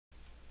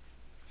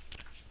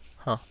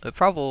Huh. It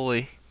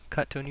probably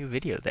cut to a new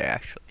video there,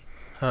 actually.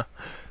 Huh.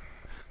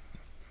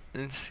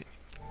 It's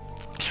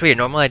weird.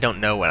 Normally I don't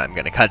know when I'm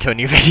gonna cut to a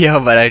new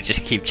video, but I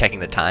just keep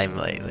checking the time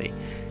lately.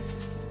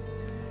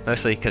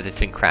 Mostly because it's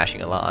been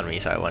crashing a lot on me,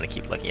 so I want to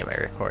keep looking at my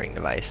recording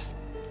device.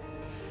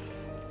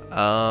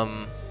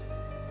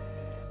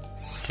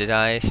 Did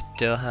I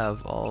still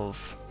have all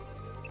of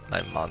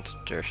my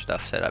monster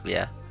stuff set up?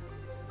 Yeah.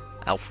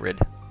 Alfred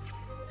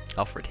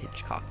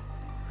Hitchcock.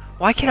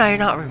 Why can I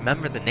not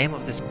remember the name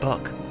of this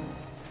book?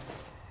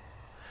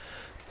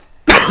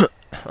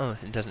 Oh,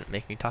 it doesn't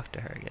make me talk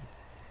to her again.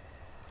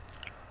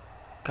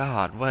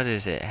 God, what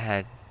is it?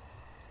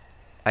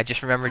 I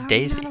just remembered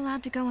Daisy. Not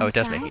allowed to go Oh, it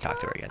does inside? make me talk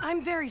to her again.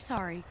 I'm very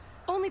sorry.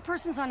 Only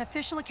persons on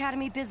official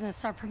academy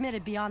business are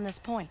permitted beyond this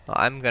point. Well,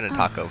 I'm gonna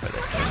talk over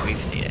this because we've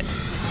seen it.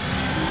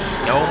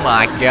 Oh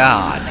my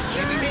God!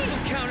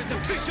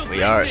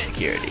 We are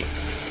security.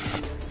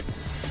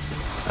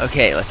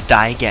 Okay, let's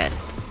die again.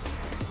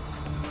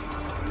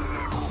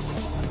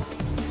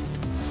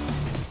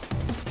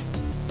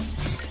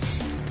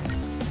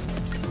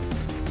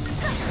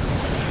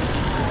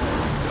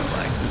 Go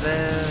like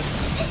this.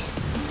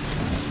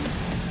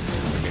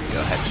 We're gonna go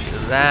ahead and do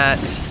that.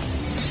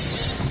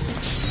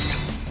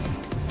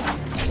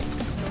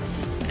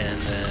 And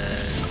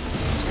then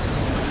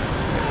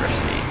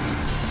diversity.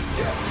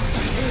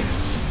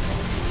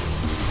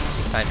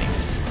 Timing.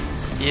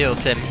 Heal,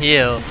 Tim,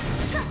 heal.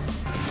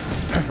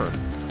 I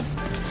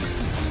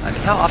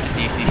mean, how often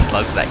do you see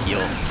slugs that heal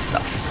and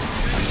stuff?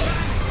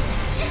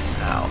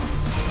 Ow.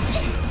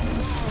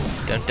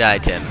 Don't die,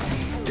 Tim.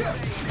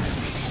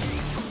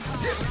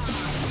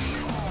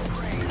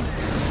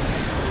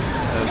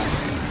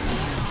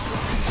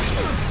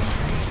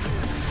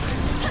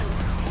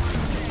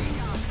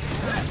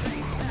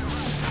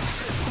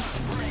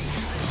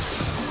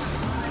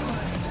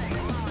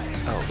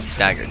 Oh, he's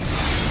staggered.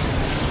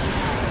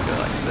 Let's go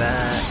like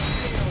that.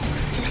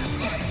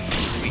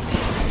 Sweet.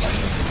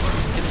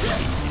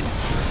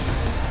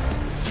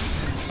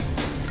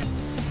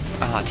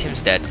 Ah,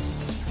 Tim's dead.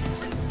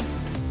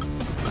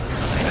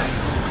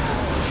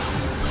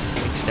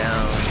 Phoenix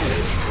down.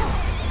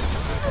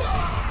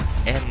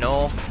 And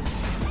no.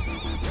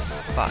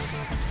 Fuck.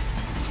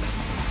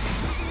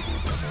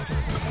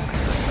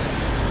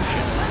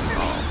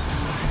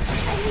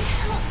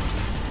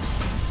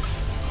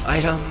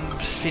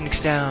 Items, Phoenix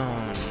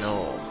down.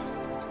 No.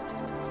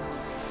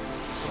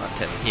 Come on,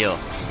 Tim. Heal.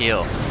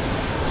 Heal.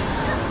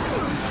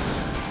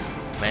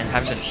 Man,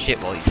 haven't done shit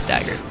while he's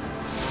staggered.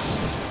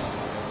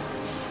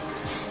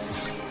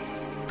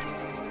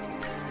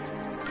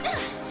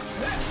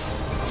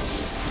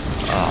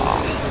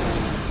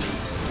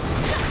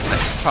 I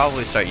should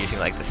probably start using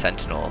like the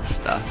Sentinel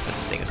stuff and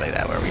things like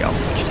that, where we all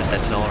switch to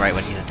Sentinel right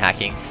when he's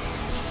attacking.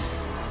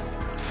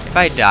 If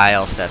I die,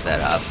 I'll set that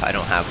up. I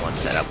don't have one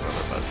set up where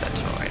we're both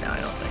Sentinel right now,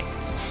 I don't think.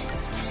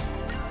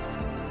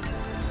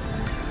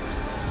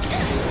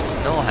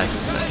 Noel has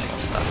some Sentinel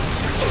stuff,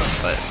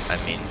 but I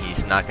mean,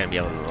 he's not going to be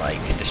able to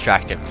like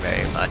distract him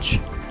very much.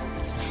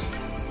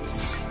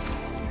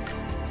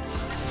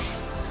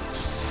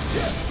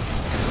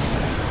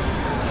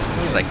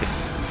 I could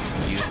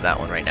use that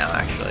one right now,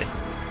 actually.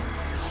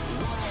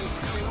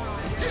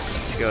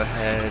 Let's go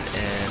ahead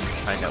and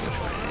find out which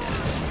one it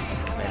is.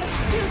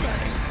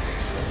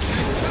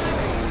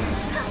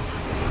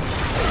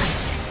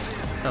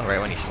 Oh, right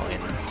when he swung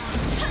in.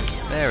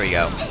 There we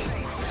go.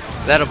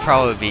 That'll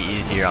probably be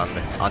easier on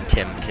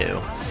Tim too.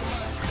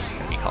 I'm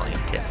gonna be calling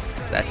him Tim.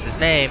 That's his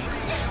name.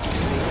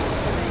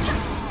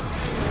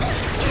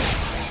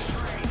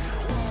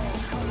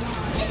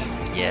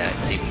 Yeah, it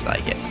seems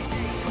like it.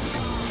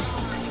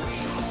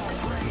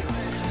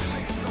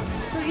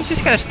 He's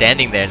just kind of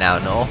standing there now,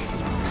 Noel.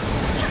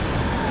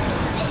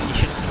 You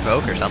should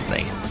provoke or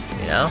something,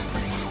 you know?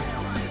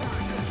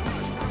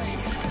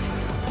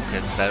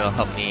 Because that'll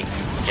help me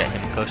get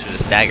him closer to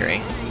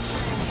staggering.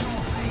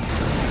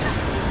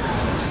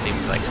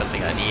 Seems like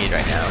something I need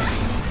right now.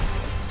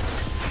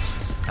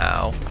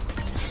 Ow.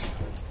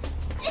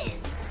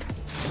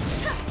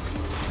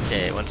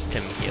 Okay, once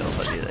Tim heals,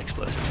 I'll do the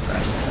explosive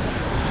first.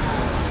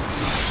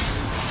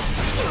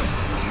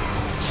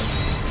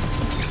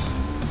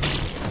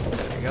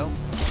 Go.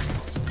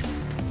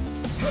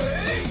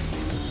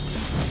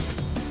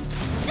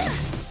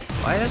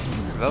 Why doesn't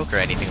he provoke or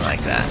anything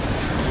like that?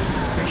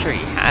 Pretty sure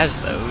he has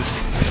those.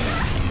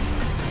 He's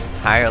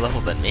higher level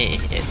than me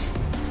in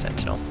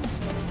Sentinel.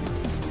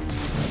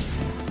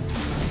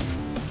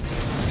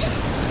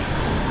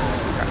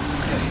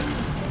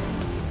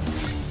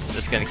 I'm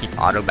just gonna keep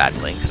auto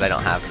battling because I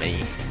don't have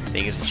many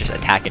things. It's just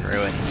attack and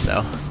ruin,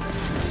 so.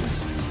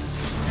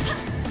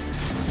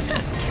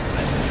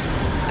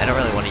 I don't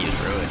really want to use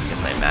ruin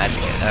because my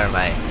magic or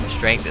my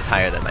strength is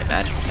higher than my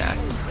magic attack.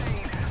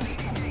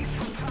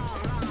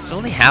 It's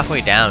only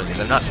halfway down because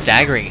I'm not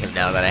staggering him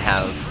now that I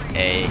have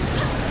a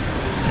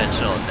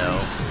Sentinel.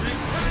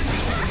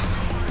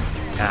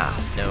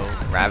 No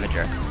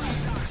Ravager.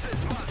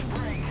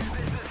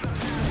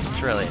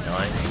 It's really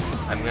annoying.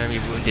 I'm gonna be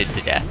wounded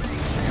to death.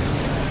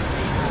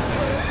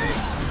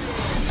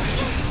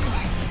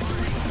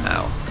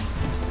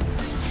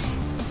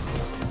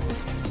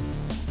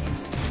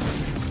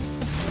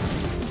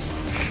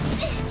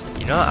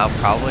 know what I'll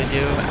probably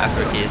do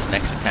after his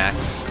next attack?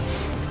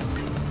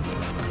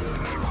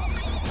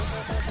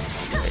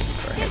 Wait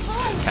for him to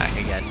attack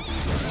again.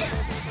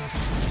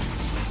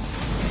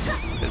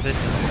 Because this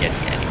isn't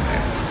getting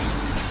anywhere.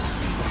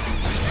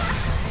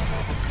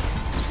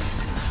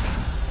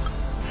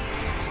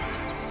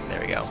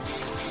 There we go.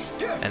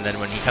 And then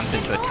when he comes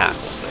into attack,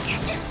 we'll switch.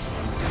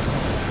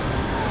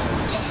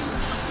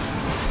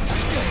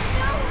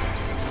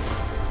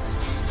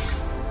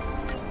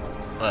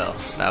 Well,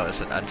 that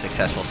was an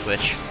unsuccessful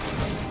switch.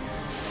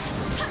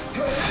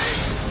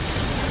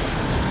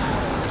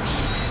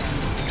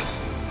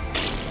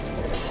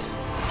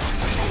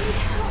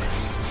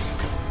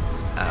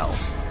 Ow.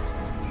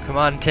 Come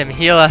on, Tim,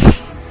 heal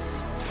us!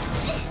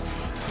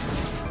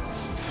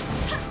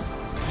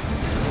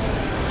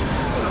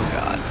 Oh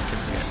god,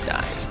 Tim's gonna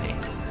die, isn't he?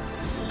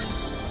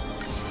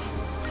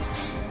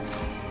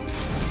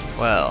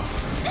 Well,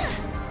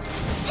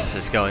 this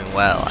is going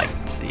well, I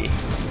can see.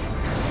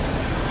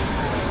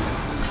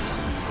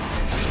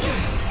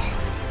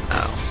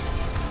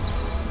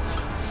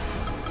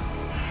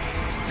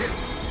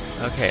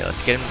 Okay,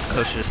 let's get him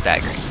closer to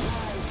staggering.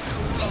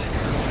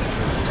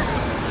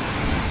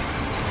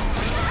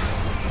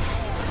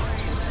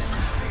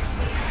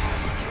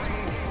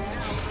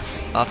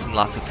 Lots and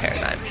lots of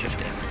paradigm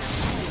shifting.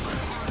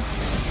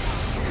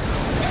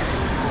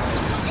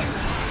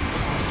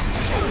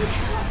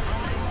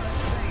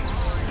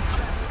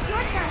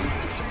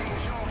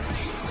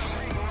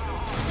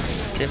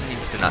 Tim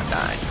needs to not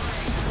die.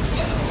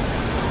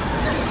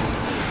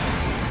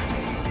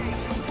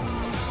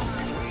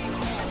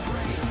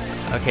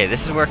 Okay,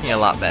 this is working a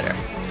lot better.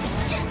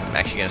 I'm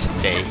actually going to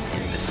stay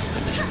in this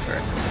position for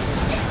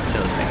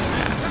until his next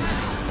attack.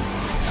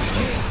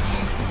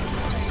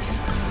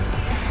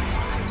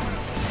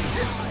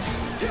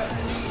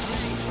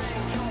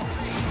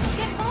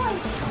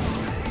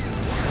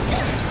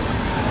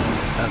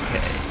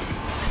 Okay.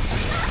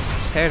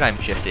 Paradigm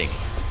shifting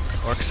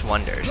works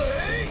wonders.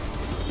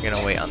 We're going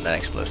to wait on that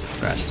explosive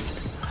thrust.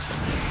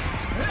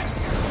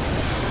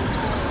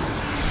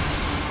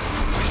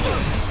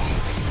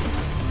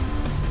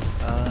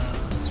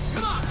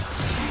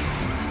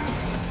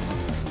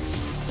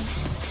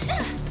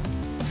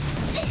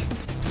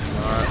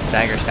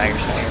 Stagger, stagger,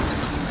 stagger.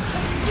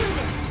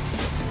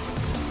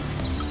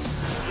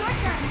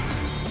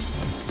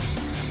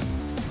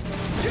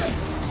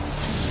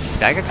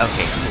 Staggered?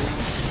 Okay, cool.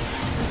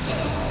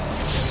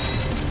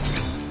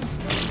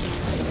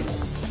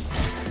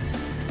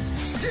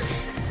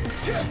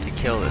 To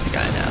kill this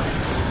guy now.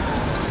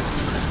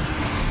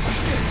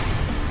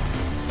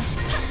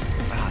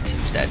 Ah,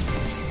 Tim's dead.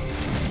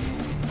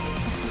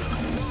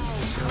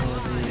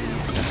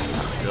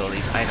 Kill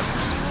these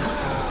items.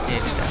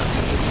 It's down.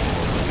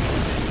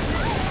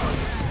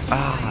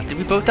 Ah, did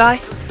we both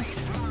die?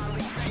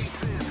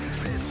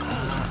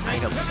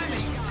 Item.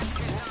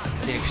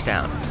 Phoenix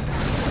down.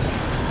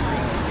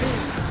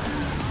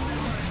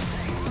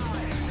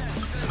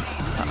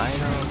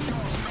 Item.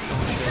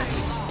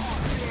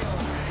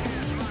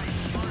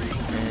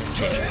 And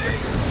change trigger.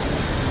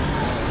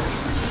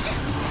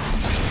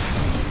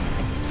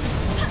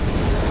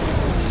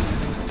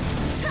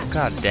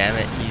 God damn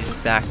it, he's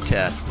back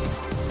to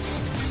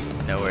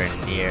nowhere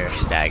near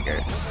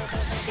staggered.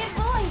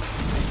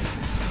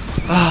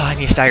 Oh, I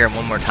need to stagger him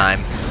one more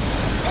time.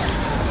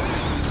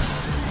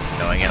 It's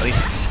annoying. At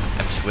least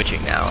I'm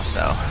switching now,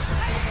 so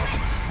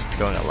it's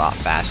going a lot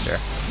faster.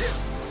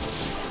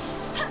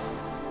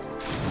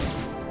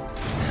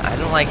 I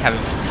don't like having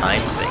to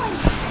time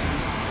things.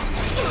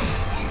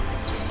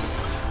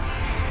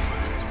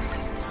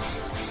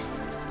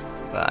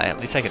 But at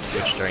least I can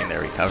switch during their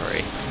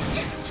recovery.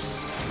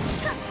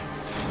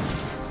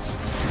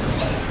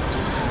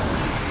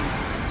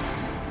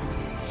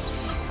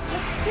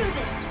 Let's do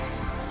this.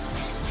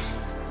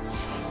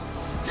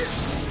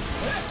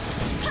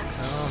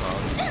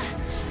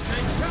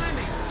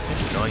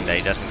 It's annoying that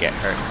he doesn't get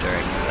hurt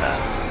during the...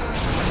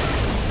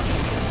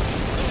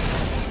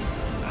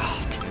 Oh,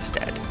 Tim's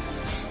dead.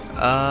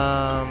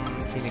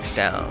 Phoenix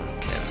down,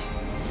 Tim.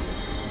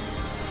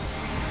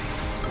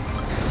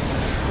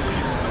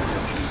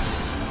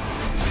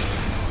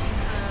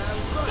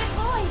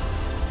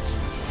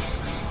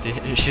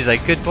 She's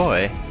like, good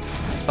boy.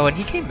 Oh, and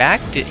he came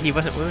back? He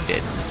wasn't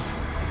wounded.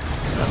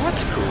 Oh,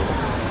 that's cool.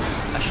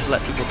 I should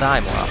let people die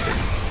more often.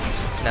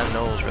 Now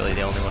Noel's really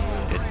the only one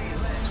wounded.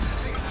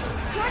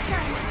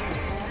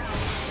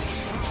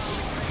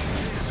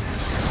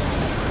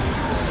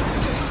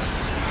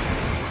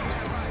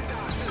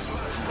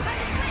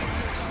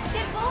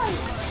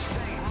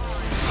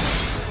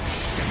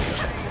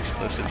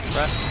 Explosive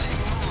thrust.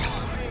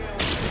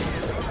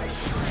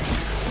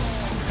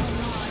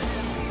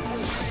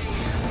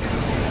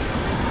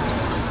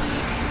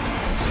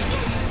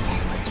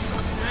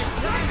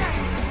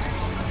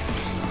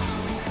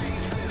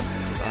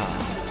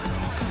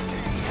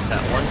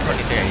 That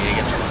 123, I need to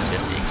get to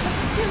 150.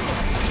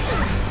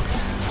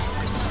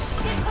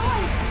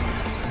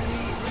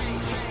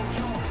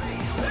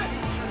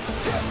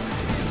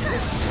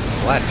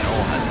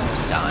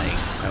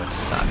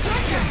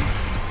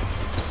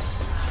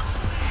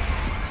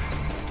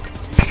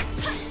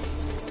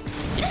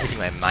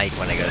 my mic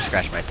when I go to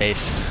scratch my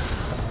face.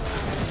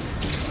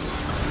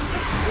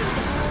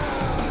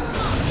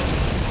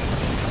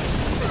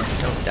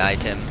 Don't die,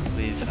 Tim,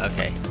 please.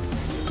 Okay.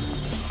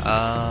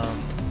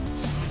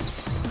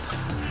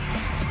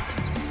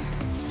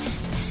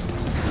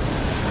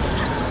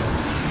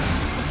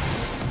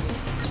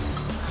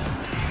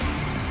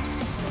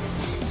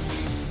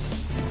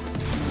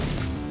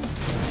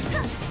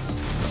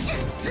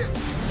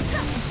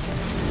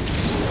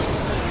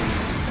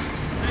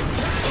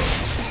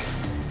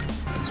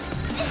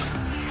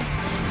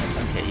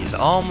 Okay, he's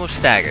almost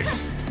staggered.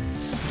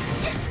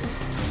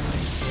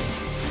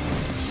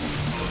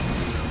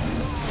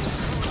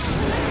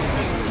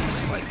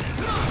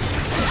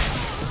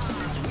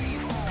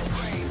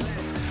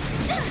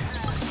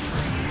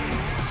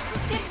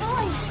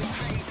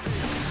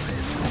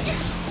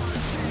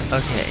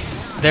 Okay,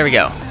 there we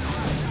go.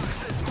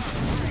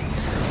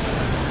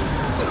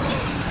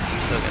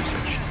 Slow gun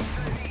search.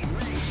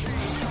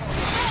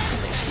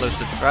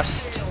 Explosive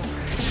thrust.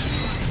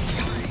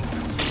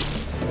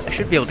 I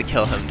should be able to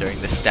kill him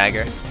during this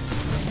stagger.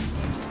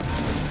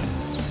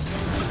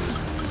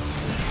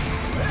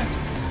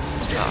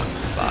 Oh,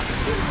 fuck.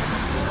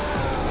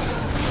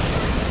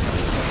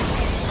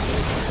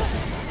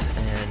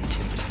 And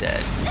Tim's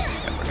dead.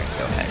 And we're gonna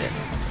go ahead and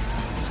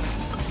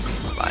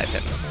revive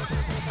him.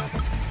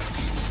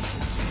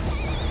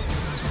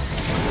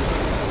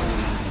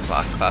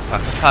 Fuck, fuck,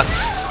 fuck, fuck.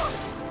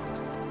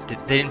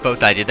 They didn't both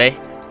die, did they?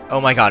 Oh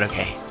my god,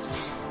 okay.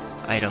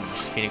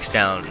 Items, Phoenix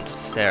down,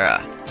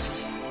 Sarah.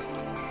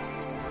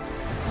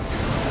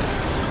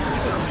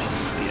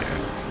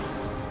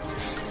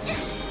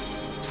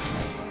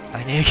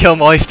 I need to kill him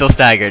while he's still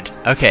staggered.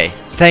 Okay,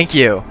 thank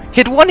you. He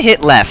had 1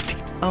 hit left.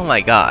 Oh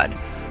my god.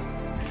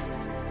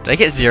 Did I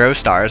get 0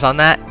 stars on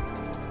that?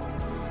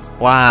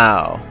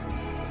 Wow.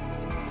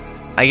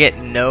 I get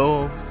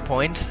no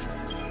points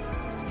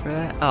for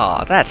that?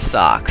 Aw, that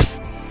sucks.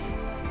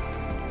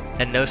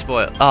 And no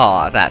spoil.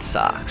 Aw, that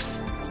sucks.